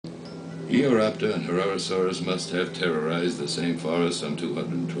Eoraptor and Herrerasaurus must have terrorized the same forest some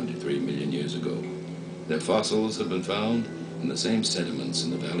 223 million years ago. Their fossils have been found in the same sediments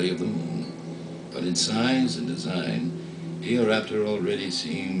in the Valley of the Moon. But in size and design, Eoraptor already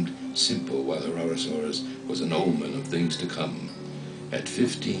seemed simple, while Herrerasaurus was an omen of things to come. At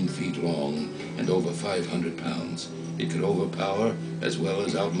 15 feet long and over 500 pounds, it could overpower as well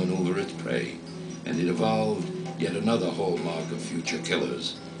as outmaneuver its prey, and it evolved yet another hallmark of future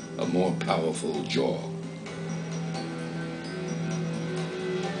killers, a more powerful jaw.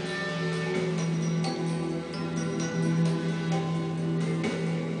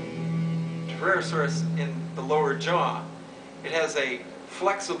 Tyrannosaurus in the lower jaw, it has a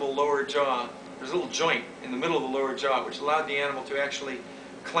flexible lower jaw. There's a little joint in the middle of the lower jaw which allowed the animal to actually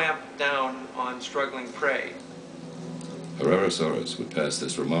clamp down on struggling prey. Herrerasaurus would pass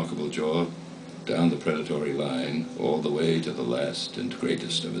this remarkable jaw down the predatory line all the way to the last and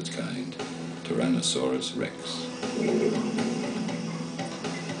greatest of its kind, Tyrannosaurus rex.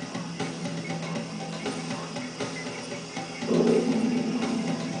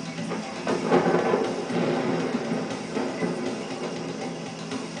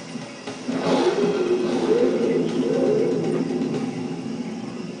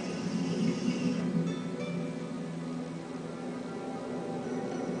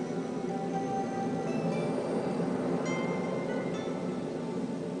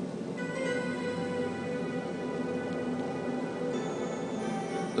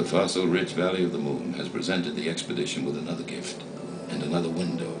 The fossil-rich Valley of the Moon has presented the expedition with another gift and another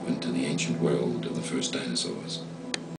window into the ancient world of the first dinosaurs.